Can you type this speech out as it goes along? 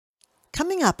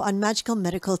Coming up on Magical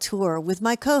Medical Tour with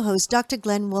my co-host Dr.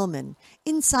 Glenn Woolman,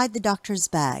 Inside the Doctor's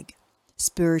Bag,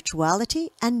 Spirituality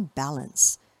and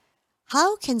Balance.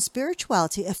 How can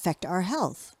spirituality affect our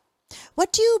health?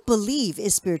 What do you believe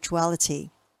is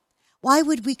spirituality? Why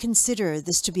would we consider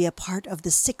this to be a part of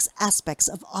the 6 aspects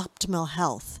of optimal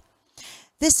health?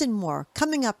 This and more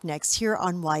coming up next here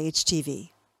on YHTV.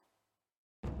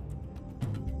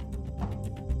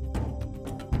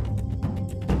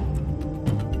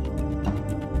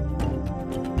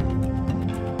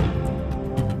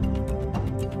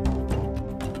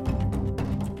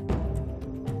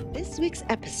 This week's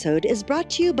episode is brought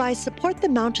to you by Support the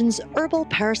Mountains Herbal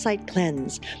Parasite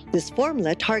Cleanse. This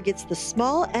formula targets the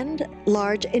small and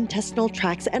large intestinal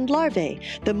tracts and larvae,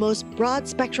 the most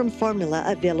broad-spectrum formula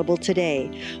available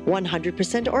today.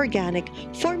 100% organic,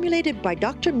 formulated by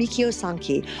Dr. Mikio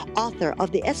Sankey, author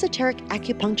of the Esoteric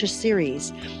Acupuncture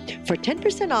series. For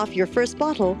 10% off your first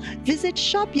bottle, visit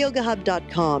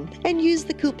shopyogahub.com and use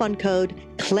the coupon code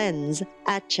CLEANSE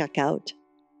at checkout.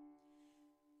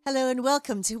 Hello and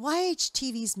welcome to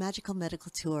YHTV's Magical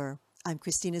Medical Tour. I'm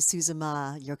Christina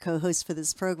Suzuma, your co-host for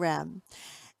this program.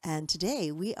 And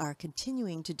today we are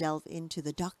continuing to delve into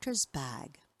the doctor's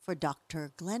bag for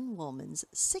Dr. Glenn Woolman's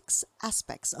 6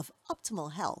 aspects of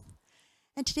optimal health.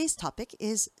 And today's topic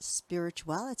is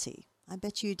spirituality. I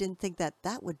bet you didn't think that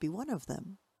that would be one of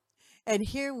them. And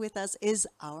here with us is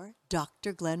our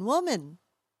Dr. Glenn Woolman.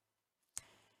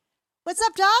 What's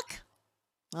up, Doc?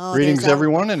 Oh, greetings,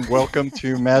 everyone, and welcome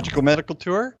to Magical Medical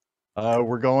Tour.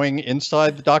 We're going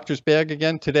inside the doctor's bag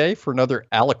again today for another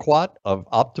aliquot of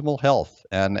optimal health.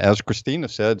 And as Christina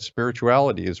said,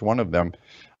 spirituality is one of them.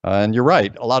 And you're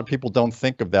right, a lot of people don't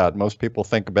think of that. Most people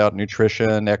think about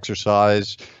nutrition,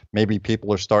 exercise. Maybe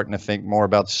people are starting to think more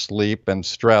about sleep and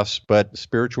stress, but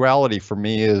spirituality for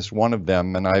me is one of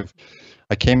them. And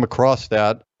I came across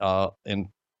that in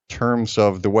terms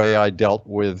of the way I dealt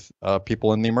with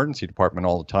people in the emergency department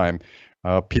all the time.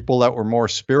 People that were more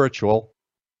spiritual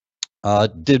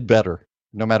did better,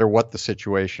 no matter what the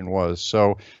situation was.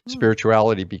 So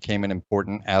spirituality became an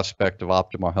important aspect of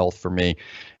optimal health for me.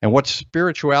 And what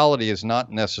spirituality is not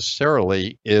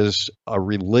necessarily is a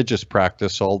religious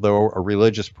practice, although a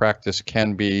religious practice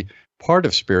can be part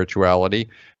of spirituality.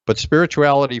 But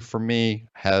spirituality for me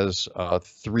has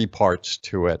 3 parts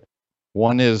to it.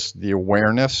 One is the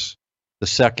awareness, the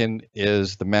second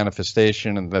is the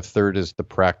manifestation, and the third is the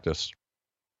practice.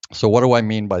 So what do I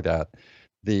mean by that?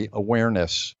 The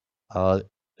awareness,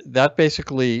 that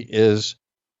basically is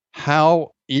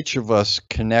how each of us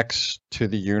connects to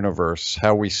the universe,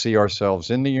 how we see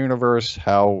ourselves in the universe,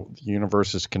 how the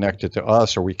universe is connected to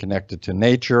us. Are we connected to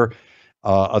nature,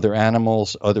 other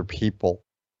animals, other people?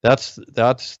 That's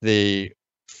the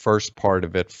first part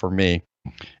of it for me.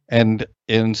 And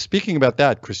in speaking about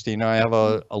that, Christina, I have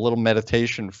a little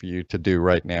meditation for you to do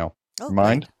right now. Oh,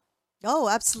 Mind? Oh,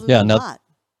 absolutely Yeah, not.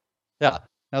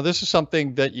 Now, this is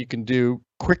something that you can do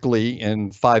quickly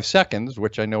in 5 seconds,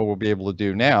 which I know we'll be able to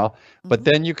do now. But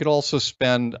then you could also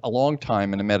spend a long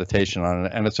time in a meditation on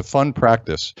it, and it's a fun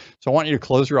practice. So I want you to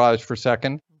close your eyes for a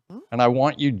second, and I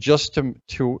want you just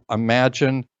to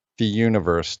imagine the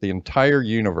universe, the entire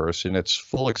universe in its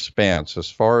full expanse, as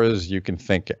far as you can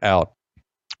think out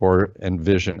or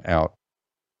envision out.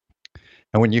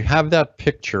 And when you have that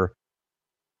picture,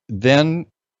 then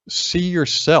see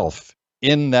yourself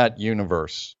in that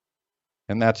universe.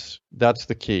 And that's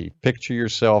the key. Picture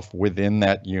yourself within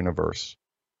that universe.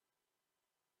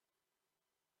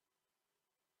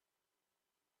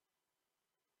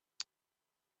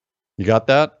 You got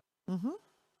that? Mm-hmm.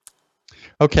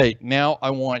 Okay, now I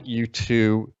want you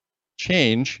to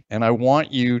change, and I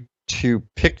want you to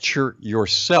picture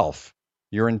yourself,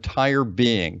 your entire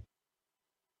being.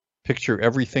 Picture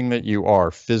everything that you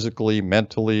are, physically,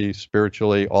 mentally,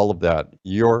 spiritually, all of that.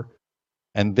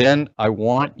 And then I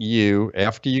want you,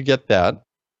 after you get that,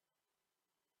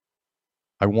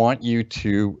 I want you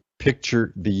to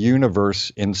picture the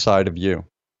universe inside of you.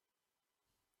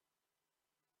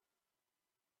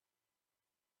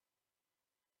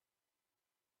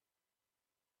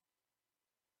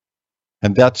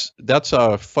 And that's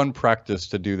a fun practice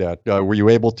to do that. Were you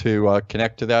able to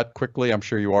connect to that quickly? I'm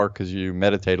sure you are, because you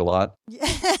meditate a lot.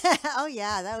 Oh,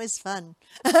 yeah, that was fun.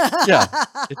 Yeah,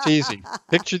 it's easy.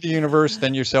 Picture the universe,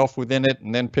 then yourself within it,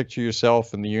 and then picture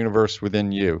yourself and the universe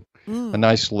within you. A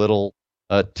nice little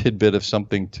tidbit of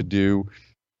something to do,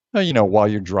 while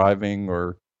you're driving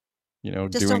or,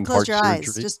 Just doing don't close your heart eyes.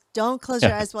 surgery. Just don't close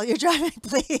your eyes while you're driving,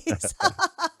 please.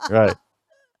 Right.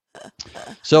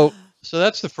 So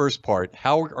that's the first part.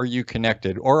 How are you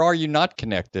connected, or are you not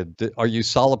connected? Are you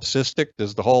solipsistic?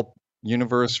 Does the whole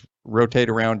universe rotate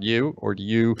around you, or do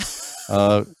you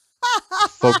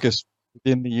focus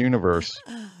in the universe?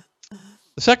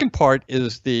 The second part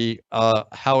is the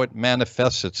how it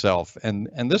manifests itself, and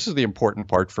this is the important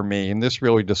part for me, and this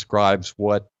really describes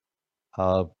what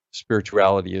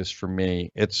spirituality is for me.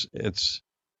 It's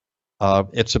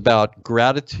about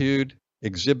gratitude,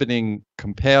 exhibiting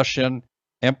compassion,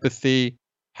 empathy,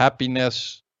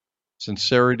 happiness,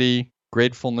 sincerity,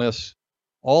 gratefulness.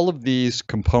 All of these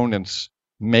components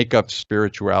make up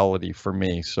spirituality for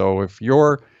me. So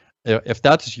if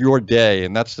that's your day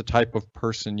and that's the type of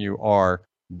person you are,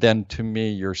 then to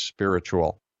me you're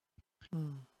spiritual.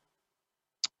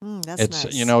 That's It's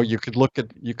nice. you could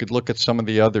look at some of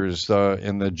the others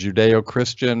in the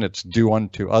Judeo-Christian. It's do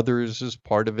unto others is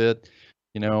part of it.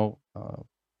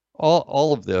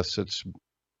 All of this.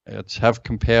 It's have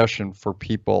compassion for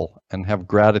people and have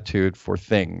gratitude for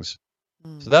things.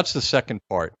 So that's the second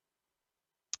part.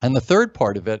 And the third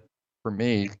part of it for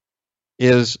me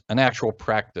is an actual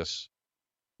practice.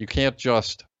 You can't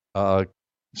just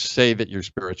say that you're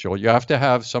spiritual. You have to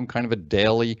have some kind of a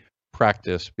daily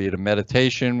practice, be it a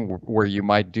meditation where you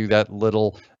might do that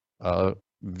little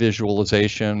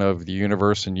visualization of the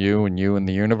universe and you in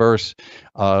the universe.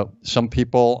 Some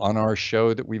people on our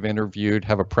show that we've interviewed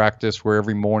have a practice where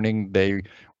every morning they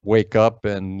wake up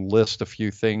and list a few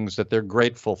things that they're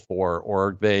grateful for,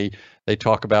 or they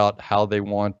talk about how they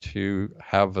want to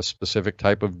have a specific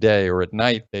type of day, or at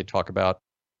night they talk about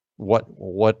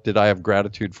what did I have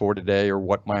gratitude for today, or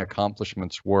what my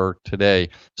accomplishments were today.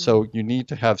 So you need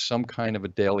to have some kind of a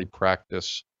daily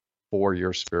practice for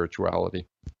your spirituality.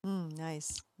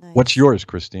 Nice. What's yours,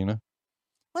 Christina?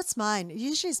 What's mine?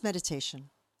 Usually it's meditation.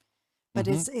 But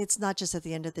it's not just at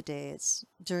the end of the day, it's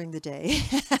during the day.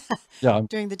 Yeah.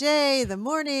 During the day, the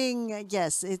morning,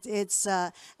 yes, it's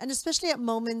and especially at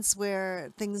moments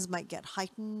where things might get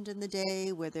heightened in the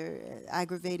day, where they're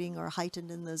aggravating or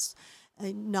heightened in those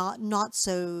not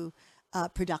so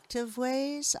productive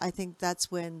ways. I think that's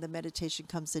when the meditation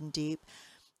comes in deep.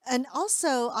 And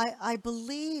also, I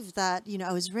believe that,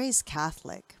 I was raised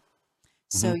Catholic.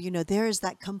 So, there is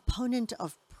that component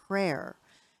of prayer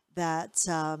that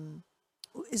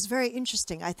is very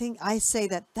interesting. I think I say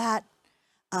that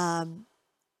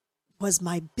was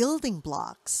my building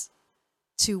blocks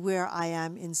to where I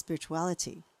am in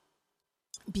spirituality.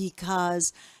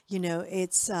 Because,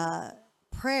 it's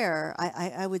prayer.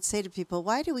 I would say to people,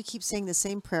 why do we keep saying the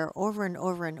same prayer over and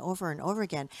over and over and over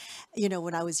again?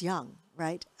 When I was young,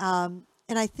 right? And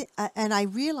I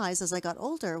realized as I got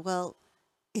older, well,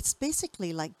 it's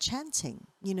basically like chanting.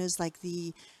 It's like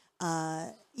the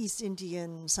East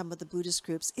Indian, some of the Buddhist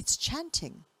groups, it's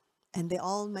chanting. And they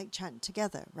all make chant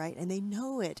together, right? And they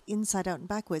know it inside out and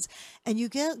backwards. And you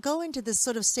go into this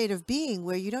sort of state of being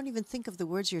where you don't even think of the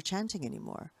words you're chanting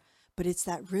anymore. But it's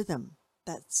that rhythm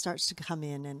that starts to come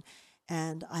in.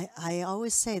 And I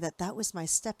always say that was my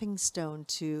stepping stone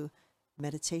to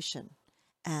meditation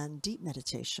and deep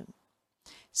meditation.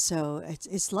 So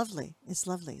it's lovely. It's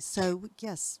lovely. So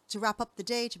yes, to wrap up the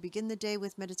day, to begin the day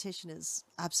with meditation is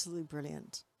absolutely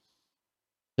brilliant.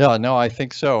 Yeah, no, I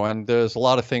think so. And there's a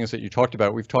lot of things that you talked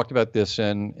about. We've talked about this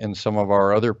in some of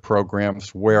our other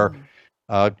programs where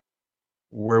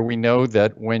we know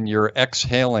that when you're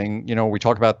exhaling, we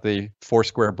talk about the 4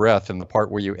 square breath and the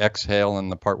part where you exhale and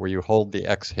the part where you hold the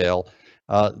exhale.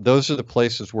 Those are the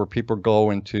places where people go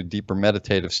into deeper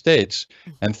meditative states.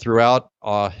 And throughout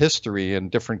history and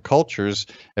different cultures,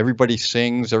 everybody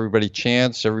sings, everybody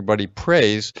chants, everybody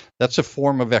prays. That's a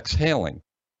form of exhaling.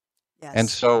 Yes. And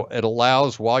so it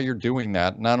allows, while you're doing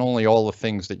that, not only all the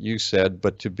things that you said,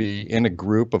 but to be in a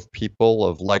group of people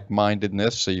of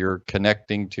like-mindedness, so you're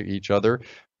connecting to each other.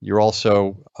 You're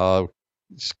also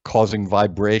causing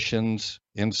vibrations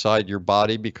inside your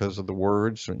body because of the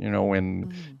words,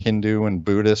 in Hindu and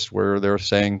Buddhist, where they're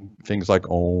saying things like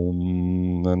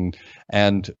Om,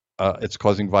 and it's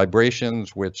causing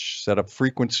vibrations, which set up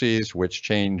frequencies, which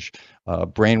change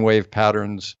brainwave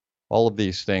patterns. All of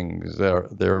these things,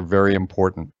 they're very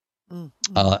important.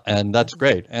 And that's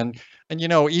great. And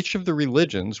each of the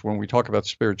religions, when we talk about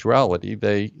spirituality,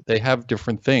 they have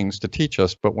different things to teach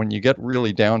us. But when you get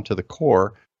really down to the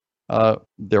core,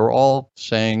 they're all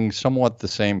saying somewhat the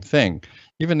same thing.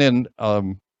 Even in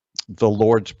the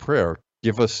Lord's Prayer,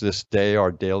 give us this day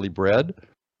our daily bread.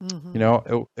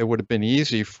 It would have been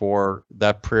easy for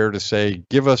that prayer to say,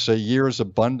 give us a year's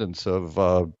abundance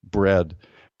of bread.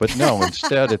 But no,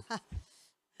 instead,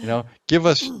 give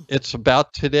us, it's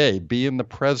about today, be in the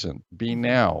present, be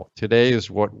now. Today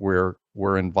is what we're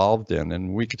involved in.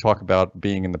 And we could talk about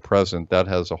being in the present. That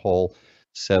has a whole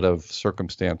set of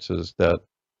circumstances that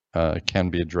can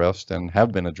be addressed and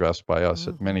have been addressed by us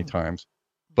at many Mhm. times.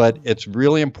 But it's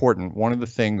really important. One of the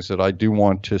things that I do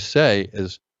want to say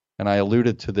is, and I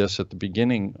alluded to this at the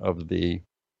beginning of the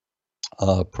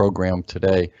program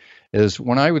today, is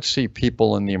when I would see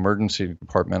people in the emergency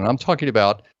department, and I'm talking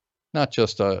about not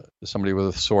just somebody with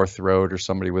a sore throat or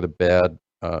somebody with a bad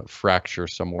fracture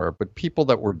somewhere, but people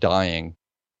that were dying.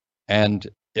 And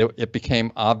it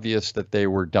became obvious that they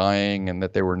were dying and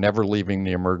that they were never leaving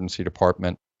the emergency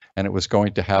department. And it was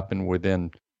going to happen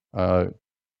within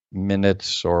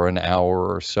minutes or an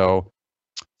hour or so.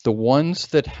 The ones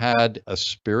that had a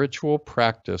spiritual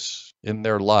practice in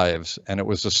their lives, and it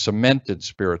was a cemented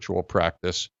spiritual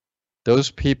practice,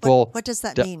 those people, What does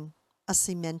that mean? A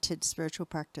cemented spiritual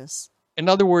practice? in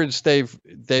other words,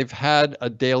 they've had a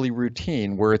daily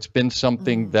routine where it's been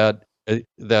something that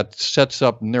sets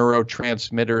up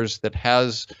neurotransmitters, that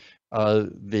has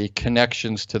the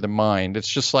connections to the mind. It's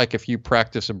just like if you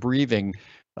practice a breathing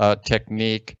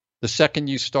technique, the second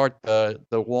you start the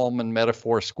Wallman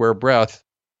metaphor square breath,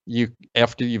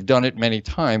 after you've done it many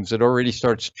times, it already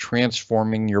starts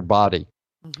transforming your body.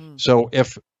 So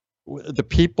if the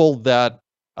people that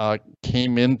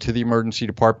came into the emergency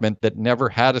department that never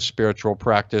had a spiritual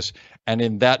practice, and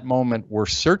in that moment were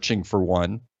searching for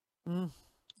one,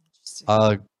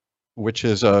 which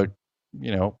is I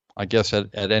guess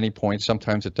at any point,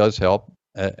 sometimes it does help,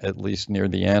 at least near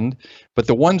the end. But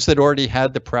the ones that already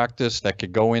had the practice, that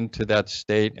could go into that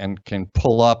state and can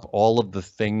pull up all of the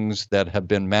things that have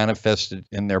been manifested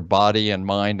in their body and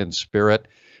mind and spirit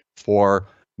for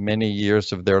many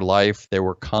years of their life, they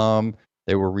were calm,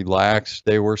 they were relaxed,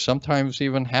 they were sometimes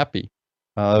even happy.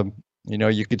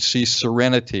 You could see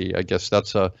serenity. I guess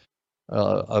that's a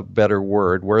better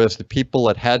word. Whereas the people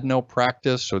that had no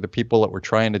practice, or the people that were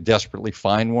trying to desperately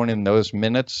find one in those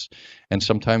minutes, and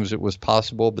sometimes it was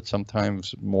possible, but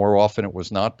sometimes more often it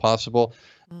was not possible,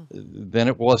 then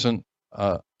it wasn't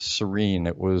serene.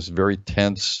 It was very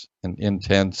tense and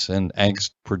intense and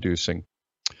angst producing.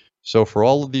 So for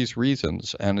all of these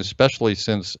reasons, and especially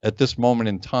since at this moment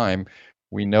in time,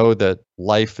 we know that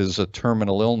life is a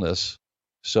terminal illness.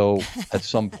 So at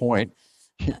some point,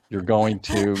 you're going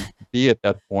to be at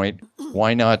that point.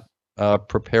 Why not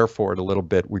prepare for it a little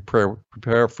bit? We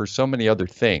prepare for so many other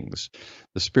things.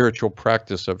 The spiritual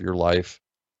practice of your life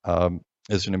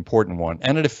is an important one,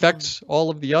 and it affects all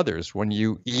of the others. When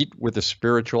you eat with a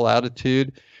spiritual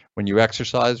attitude, when you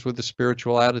exercise with a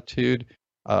spiritual attitude,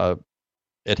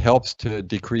 it helps to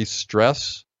decrease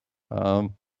stress.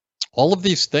 All of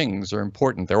these things are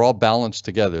important. They're all balanced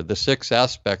together. The 6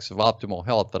 aspects of optimal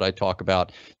health that I talk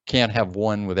about, can't have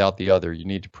one without the other. You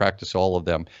need to practice all of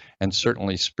them. And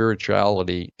certainly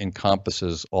spirituality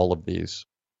encompasses all of these.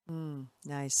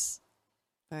 Nice.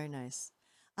 Very nice.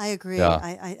 I agree. Yeah.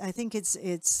 I think it's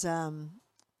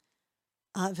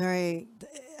very,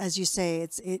 as you say,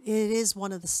 it is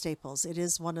one of the staples. It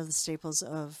is one of the staples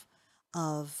of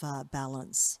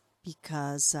balance,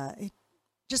 because it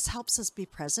just helps us be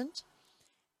present,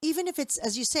 even if it's,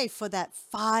 as you say, for that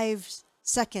 5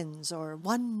 seconds or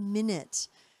 1 minute,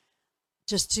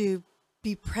 just to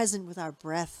be present with our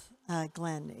breath,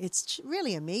 Glenn. It's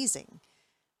really amazing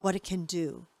what it can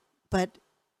do, but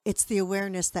it's the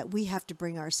awareness that we have to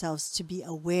bring ourselves to be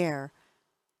aware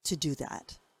to do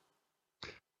that.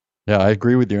 Yeah, I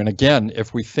agree with you. And again,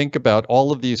 if we think about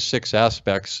all of these 6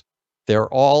 aspects, they're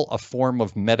all a form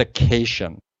of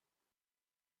medication.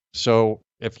 So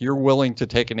if you're willing to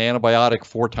take an antibiotic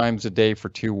 4 times a day for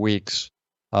 2 weeks,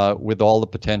 with all the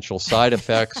potential side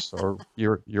effects, or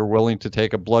you're willing to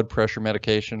take a blood pressure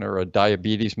medication or a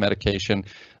diabetes medication,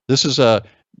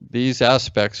 these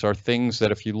aspects are things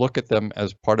that if you look at them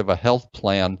as part of a health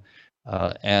plan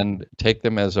and take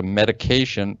them as a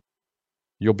medication,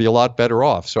 you'll be a lot better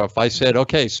off. So if I said,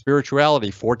 okay, spirituality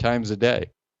 4 times a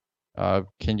day,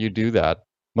 can you do that?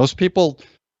 Most people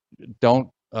don't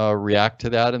react to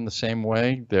that in the same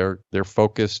way. They're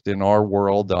focused in our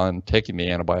world on taking the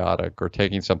antibiotic or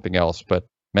taking something else. But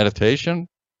meditation,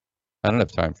 I don't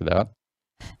have time for that.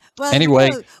 Well,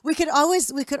 anyway, we could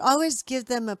always give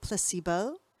them a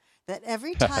placebo, that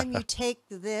every time you take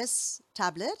this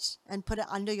tablet and put it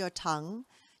under your tongue,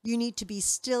 you need to be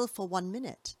still for 1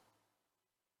 minute.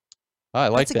 I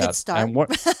like that. That's a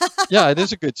good start. Yeah, it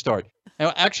is a good start.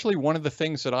 Now, actually, one of the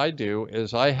things that I do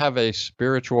is I have a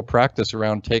spiritual practice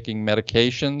around taking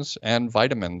medications and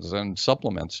vitamins and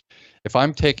supplements. If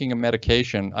I'm taking a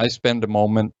medication, I spend a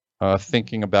moment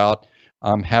thinking about,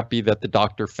 I'm happy that the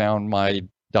doctor found my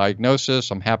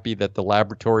diagnosis. I'm happy that the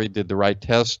laboratory did the right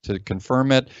test to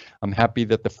confirm it. I'm happy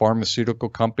that the pharmaceutical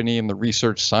company and the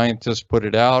research scientists put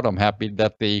it out. I'm happy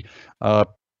that the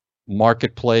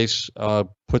marketplace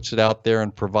puts it out there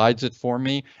and provides it for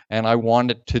me, and I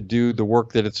want it to do the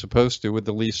work that it's supposed to with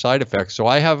the least side effects. So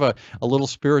I have a little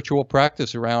spiritual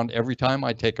practice around every time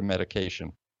I take a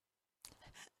medication.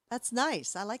 That's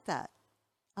nice. I like that.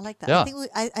 I like that. I Yeah.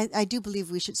 think I do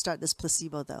believe we should start this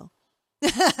placebo though.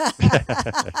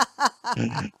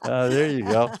 There you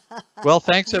go. Well,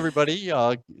 thanks everybody.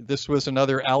 This was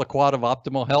another aliquot of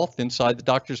optimal health inside the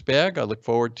doctor's bag. I look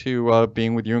forward to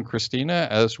being with you and Christina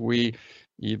as we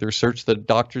either search the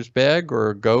doctor's bag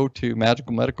or go to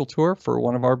Magical Medical Tour for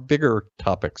one of our bigger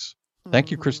topics. Thank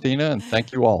you, Christina, and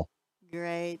thank you all.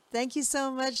 Great. Thank you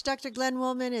so much, Dr. Glenn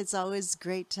Woolman. It's always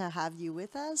great to have you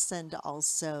with us and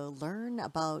also learn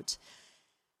about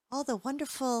all the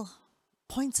wonderful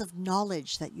points of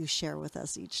knowledge that you share with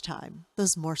us each time.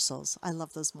 Those morsels. I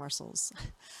love those morsels.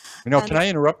 Can I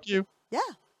interrupt you? Yeah.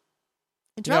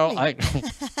 Interrupt me.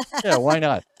 Yeah, why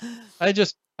not? I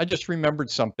just remembered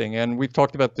something, and we've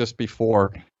talked about this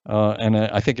before, and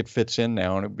I think it fits in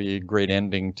now, and it'd be a great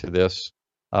ending to this.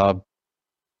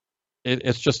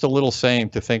 It's just a little saying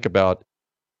to think about.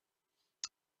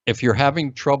 If you're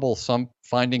having trouble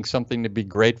finding something to be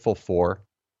grateful for,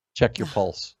 check your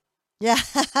pulse. Yeah.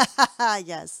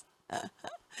 Yes.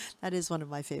 That is one of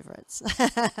my favorites.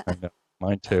 I know.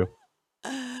 Mine too.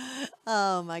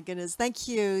 Oh my goodness. Thank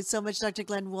you so much, Dr.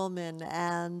 Glenn Woolman,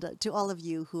 and to all of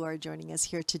you who are joining us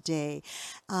here today.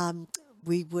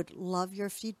 We would love your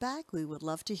feedback. We would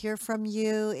love to hear from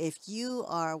you. If you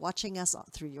are watching us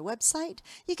through your website,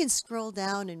 you can scroll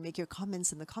down and make your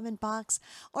comments in the comment box,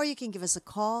 or you can give us a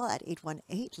call at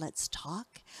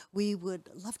 818-LETS-TALK. We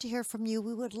would love to hear from you.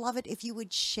 We would love it if you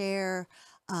would share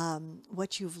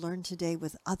what you've learned today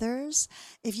with others.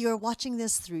 If you're watching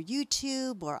this through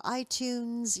YouTube or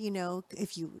iTunes,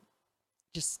 if you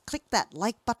just click that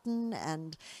like button,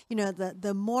 and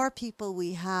the more people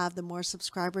we have, the more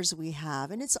subscribers we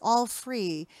have, and it's all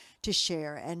free to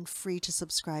share and free to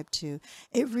subscribe to.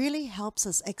 It really helps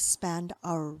us expand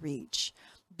our reach,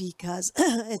 because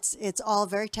it's all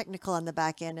very technical on the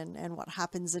back end, and what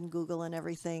happens in Google and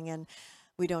everything, and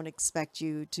we don't expect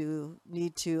you to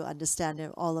need to understand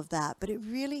all of that, but it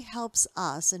really helps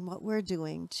us in what we're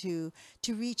doing to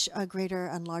reach a greater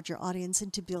and larger audience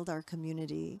and to build our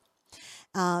community.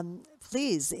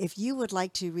 Please, if you would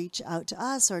like to reach out to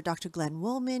us or Dr. Glenn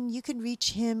Woolman, you can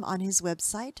reach him on his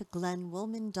website,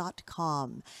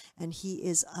 glennwoolman.com. And he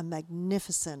is a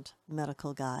magnificent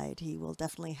medical guide. He will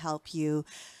definitely help you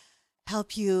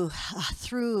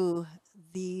through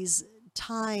these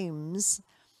times,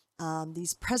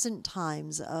 these present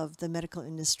times of the medical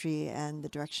industry and the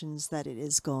directions that it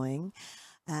is going.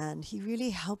 And he really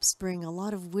helps bring a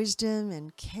lot of wisdom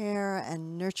and care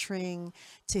and nurturing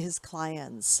to his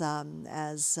clients,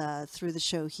 as through the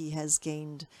show he has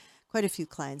gained quite a few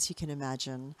clients, you can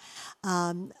imagine.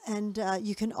 And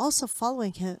you can also follow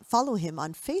him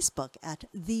on Facebook at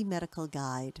The Medical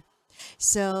Guide.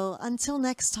 So until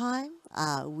next time,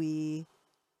 we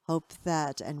hope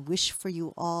that and wish for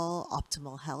you all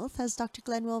optimal health, as Dr.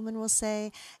 Glenn Woolman will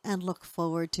say, and look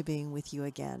forward to being with you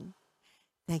again.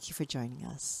 Thank you for joining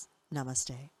us.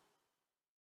 Namaste.